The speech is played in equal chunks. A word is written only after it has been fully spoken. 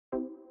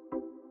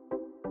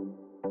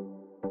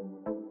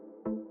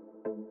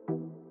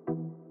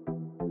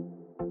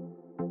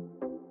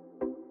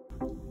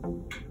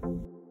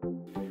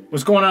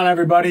What's going on,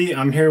 everybody?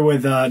 I'm here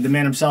with the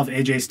man himself,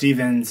 Ajay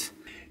Stephens.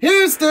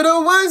 Here's to the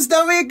ones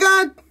that we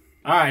got.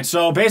 Alright,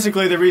 so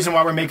basically the reason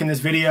why we're making this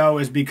video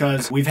is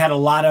because we've had a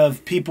lot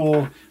of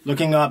people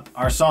looking up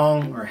our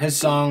song, or his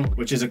song,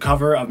 which is a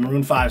cover of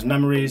Maroon 5's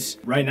Memories.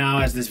 Right now,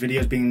 as this video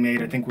is being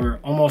made, I think we're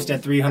almost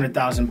at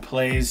 300,000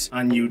 plays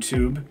on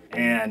YouTube.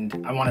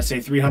 And I want to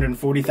say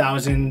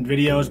 340,000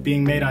 videos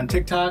being made on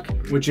TikTok,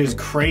 which is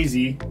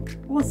crazy.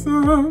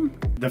 Awesome.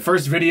 The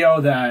first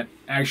video that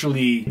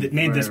actually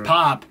made this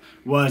pop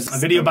was a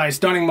video by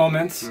Stunning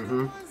Moments.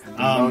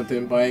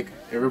 Mountain bike.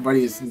 A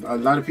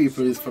lot of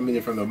people is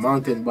familiar from the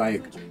mountain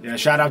bike. Yeah,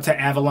 shout out to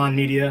Avalon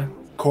Media,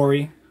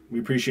 Corey. We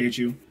appreciate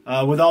you.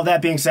 With all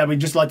that being said,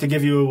 we'd just like to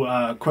give you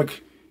a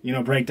quick,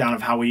 breakdown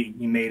of how we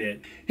made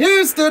it.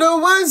 Here's to the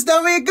ones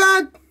that we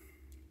got.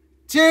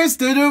 Cheers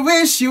to the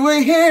wish you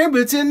were here,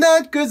 but you're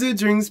not, 'cause the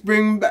drinks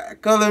bring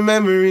back all the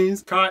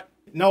memories. Cut.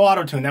 No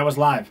auto-tune, that was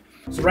live.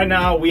 So right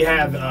now we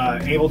have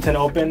Ableton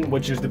open,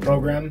 which is the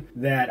program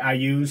that I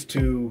use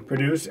to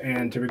produce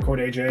and to record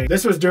AJ.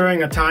 This was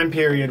during a time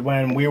period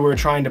when we were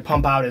trying to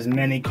pump out as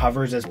many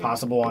covers as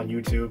possible on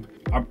YouTube.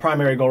 Our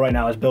primary goal right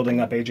now is building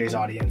up AJ's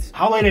audience.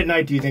 How late at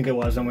night do you think it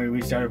was when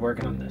we started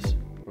working on this?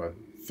 What,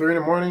 3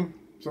 in the morning?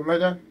 Something like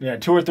that? Yeah,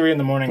 2 or 3 in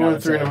the morning. 2 or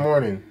 3 in the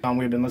morning.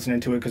 We've been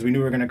listening to it because we knew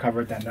we were going to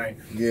cover it that night.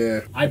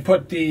 Yeah. I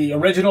put the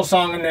original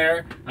song in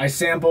there. I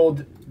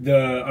sampled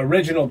the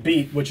original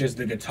beat, which is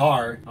the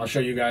guitar. I'll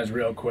show you guys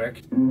real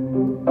quick.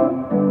 And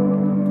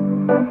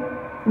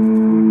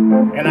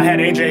I had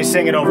AJ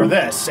sing it over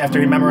this after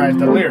he memorized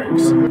the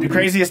lyrics. The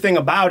craziest thing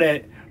about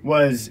it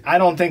was I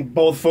don't think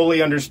both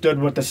fully understood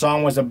what the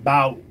song was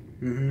about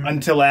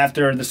until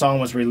after the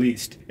song was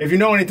released. If you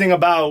know anything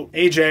about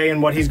AJ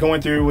and what he's going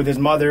through with his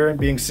mother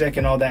being sick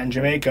and all that in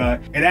Jamaica,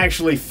 it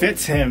actually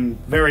fits him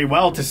very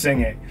well to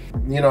sing it.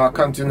 I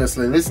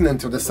continuously listening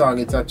to the song,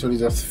 it actually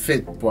just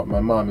fit what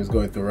my mom is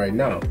going through right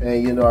now.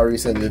 And I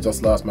recently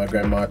just lost my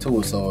grandma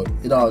too, so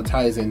it all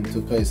ties into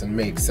place and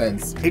makes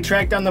sense. He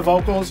tracked down the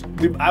vocals.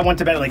 I went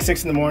to bed at like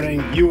 6 in the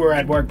morning. You were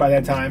at work by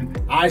that time.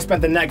 I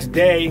spent the next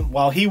day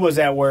while he was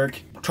at work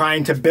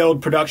trying to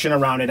build production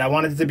around it. I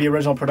wanted it to be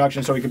original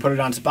production so we could put it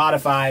on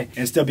Spotify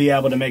and still be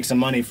able to make some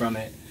money from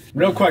it.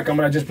 Real quick, I'm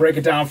gonna just break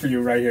it down for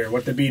you right here,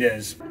 what the beat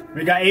is.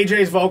 We got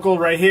AJ's vocal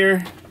right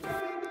here.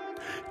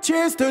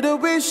 Cheers to the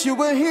wish you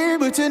were here,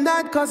 but you're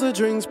not, 'cause the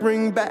drinks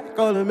bring back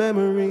all the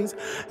memories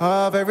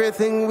of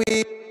everything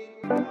we...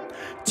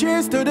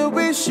 Cheers to the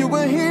wish you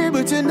were here,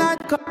 but you're not...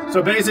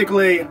 So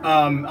basically,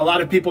 a lot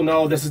of people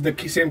know this is the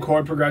same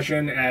chord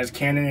progression as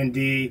Canon and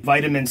D,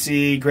 Vitamin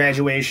C,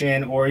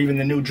 Graduation, or even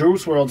the new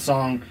Juice WRLD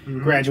song,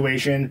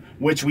 Graduation,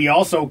 which we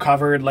also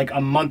covered like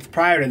a month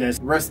prior to this.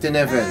 Rest in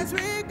heaven,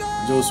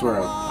 Juice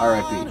WRLD,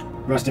 R.I.P.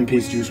 Rest in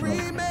peace, Juice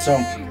WRLD. So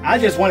I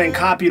just went and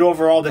copied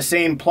over all the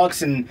same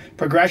plucks and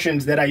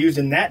progressions that I used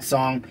in that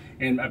song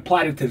and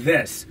applied it to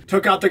this.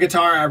 Took out the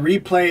guitar, I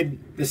replayed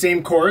the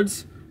same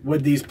chords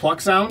with these pluck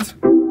sounds.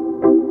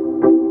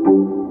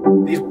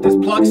 This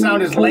pluck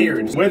sound is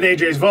layered with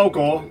AJ's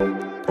vocal.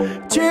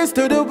 Cheers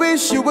to the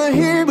wish you were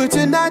here, but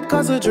you're not,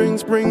 'cause the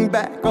drinks bring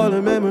back all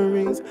the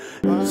memories.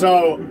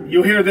 So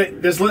you hear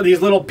these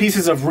little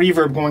pieces of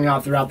reverb going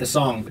out throughout the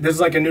song. This is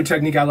like a new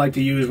technique I like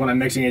to use when I'm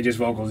mixing AJ's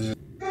vocals.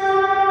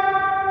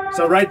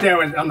 So right there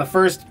on the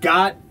first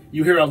got,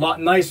 you hear a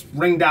nice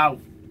ringed out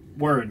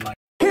word. Like,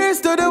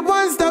 here's to the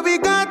ones that we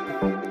got.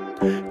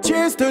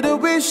 Cheers to the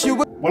wish you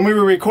were... When we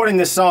were recording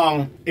this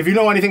song, if you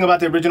know anything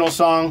about the original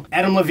song,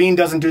 Levine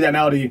doesn't do that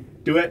melody.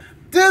 Do it.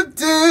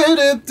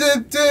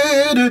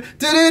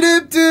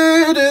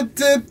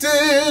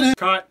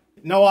 Cut.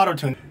 No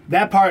auto-tune.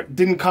 That part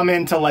didn't come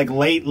in till like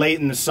late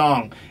in the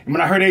song. And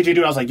when I heard AJ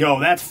do it, I was like, yo,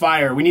 that's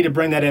fire. We need to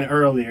bring that in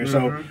earlier.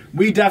 So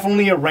we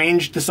definitely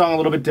arranged the song a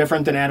little bit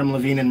different than Adam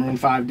Levine and Maroon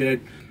 5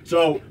 did.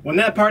 So when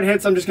that part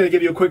hits, I'm just going to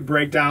give you a quick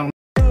breakdown.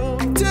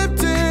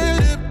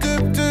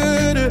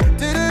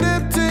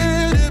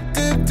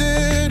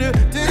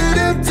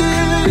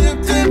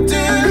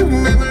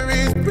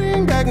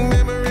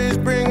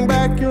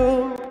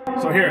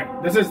 So here,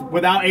 this is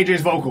without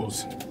AJ's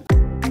vocals.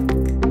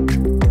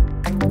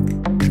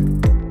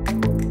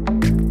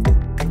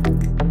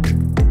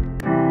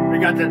 We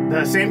got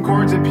the same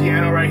chords and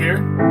piano right here.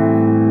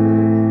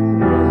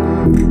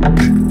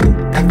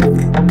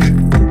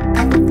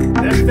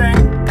 This thing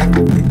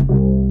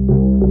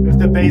is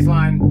the bass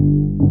line,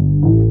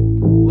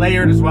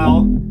 layered as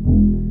well.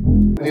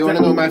 You wanna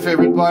know my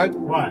favorite part?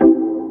 What?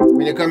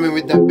 When you come in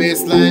with the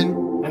bass line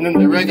and then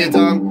the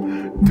reggaeton.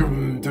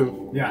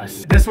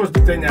 Yes, this was the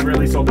thing that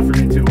really sold it for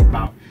me too.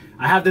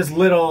 I have this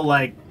little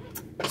like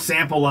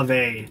sample of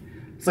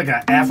it's like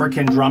an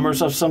African drummer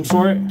of some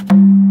sort.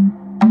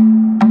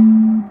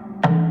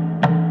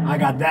 I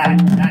got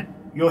that.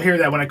 You'll hear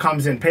that when it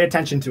comes in. Pay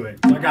attention to it.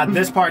 So I got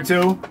this part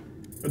too.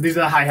 These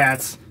are the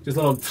hi-hats. Just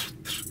a little,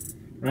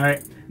 right?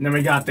 And then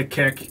we got the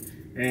kick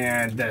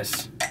and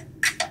this.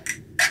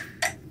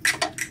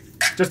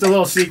 Just a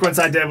little sequence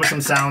I did with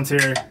some sounds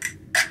here.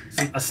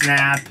 A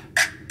snap.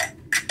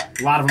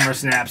 A lot of them are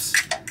snaps.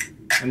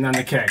 And then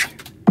the kick.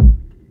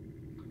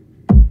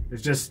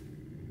 It's just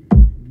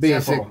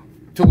basic simple.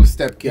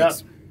 two-step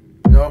kicks. Yep.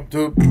 You know,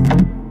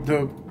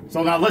 do.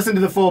 So now listen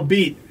to the full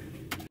beat.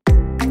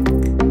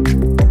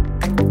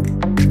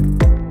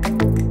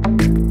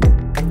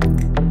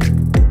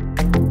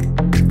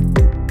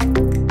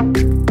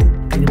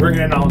 When you bring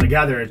it in all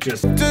together, it's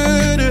just.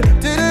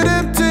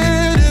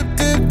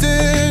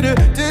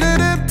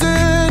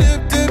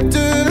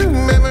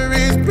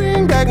 Memories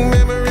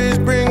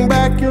bring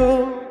back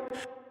you.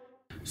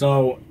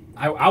 So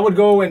I would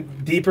go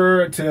in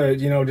deeper to,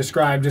 you know,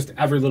 describe just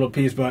every little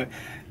piece, but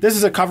this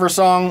is a cover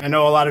song. I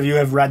know a lot of you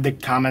have read the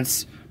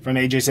comments from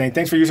AJ saying,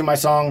 thanks for using my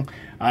song.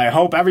 I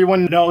hope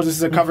everyone knows this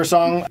is a cover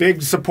song.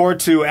 Big support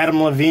to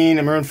Adam Levine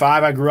and Maroon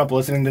 5. I grew up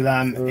listening to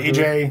them.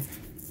 AJ.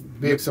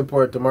 Big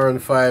support to Maroon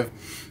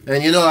 5.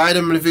 And you know,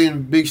 Adam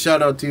Levine, big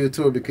shout out to you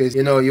too, because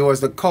you know, you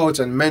was the coach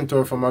and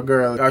mentor for my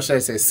girl, or should I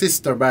say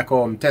sister back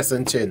home, Tess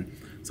and Chin.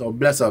 So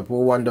bless up,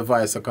 who won the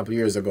Vice a couple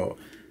years ago.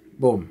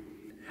 Boom.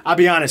 I'll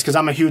be honest, because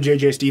I'm a huge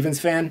Ajay Stephens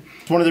fan.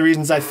 One of the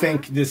reasons I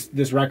think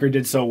this record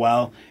did so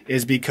well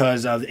is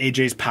because of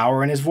AJ's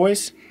power in his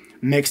voice,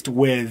 mixed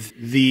with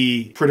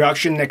the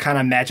production that kind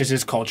of matches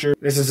his culture.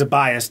 This is a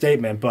biased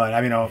statement, but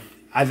I mean,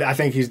 I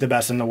think he's the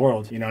best in the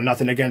world. You know,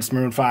 nothing against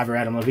Maroon 5 or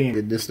Adam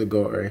Levine. This is the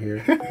GOAT right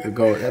here. The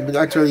GOAT. I mean,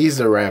 actually, he's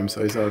the Ram, so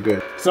it's all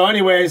good. So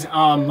anyways,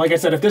 like I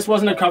said, if this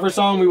wasn't a cover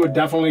song, we would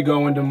definitely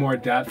go into more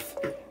depth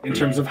in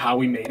terms of how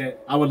we made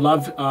it. I would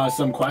love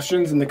some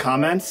questions in the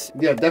comments.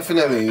 Yeah,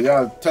 definitely.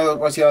 Y'all tell us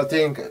what y'all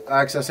think.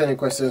 Ask us any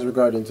questions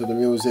regarding to the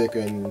music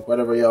and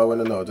whatever y'all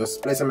want to know.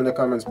 Just place them in the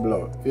comments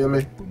below. Feel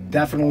me?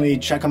 Definitely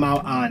check them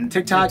out on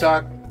TikTok,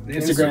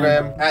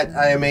 Instagram at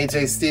I am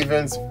Ajay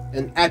Stephens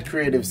and at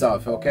Creative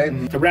South, okay?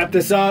 To wrap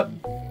this up,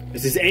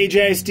 this is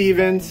Ajay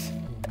Stephens.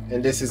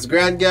 And this is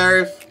Grant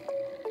Gareth,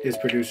 his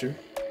producer.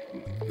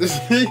 Give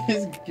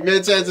me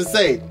a chance to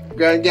say it.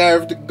 Grant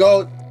Gareth, the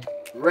GOAT.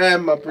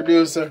 Ram, my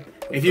producer.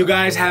 If you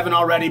guys haven't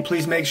already,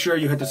 please make sure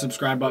you hit the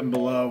subscribe button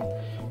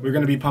below. We're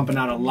going to be pumping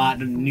out a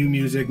lot of new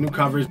music, new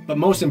covers, but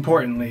most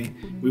importantly,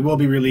 we will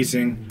be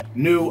releasing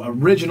new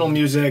original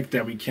music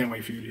that we can't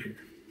wait for you to hear.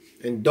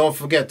 And don't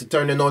forget to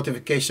turn the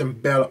notification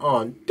bell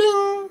on.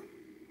 Ding!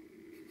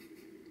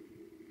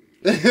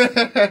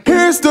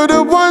 Here's to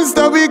the ones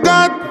that we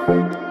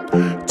got.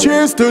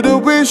 Cheers to the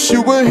wish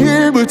you were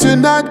here, but you're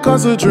not,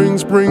 'cause the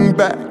drinks bring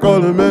back all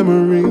the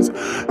memories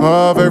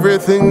of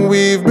everything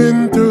we've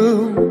been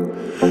through.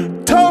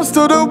 Toast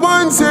to the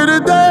ones here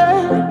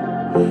today.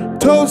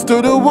 Toast to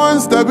the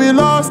ones that we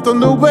lost on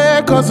the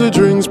way, 'cause the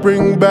drinks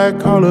bring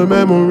back all the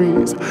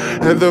memories.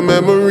 And the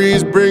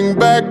memories bring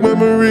back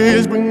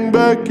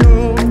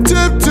you.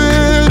 Tip, tip.